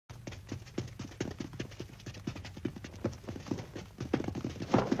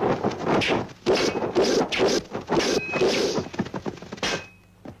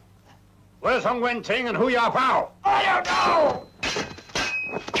Where's Hung Wen Ting and Hu Ya Bao? I don't know!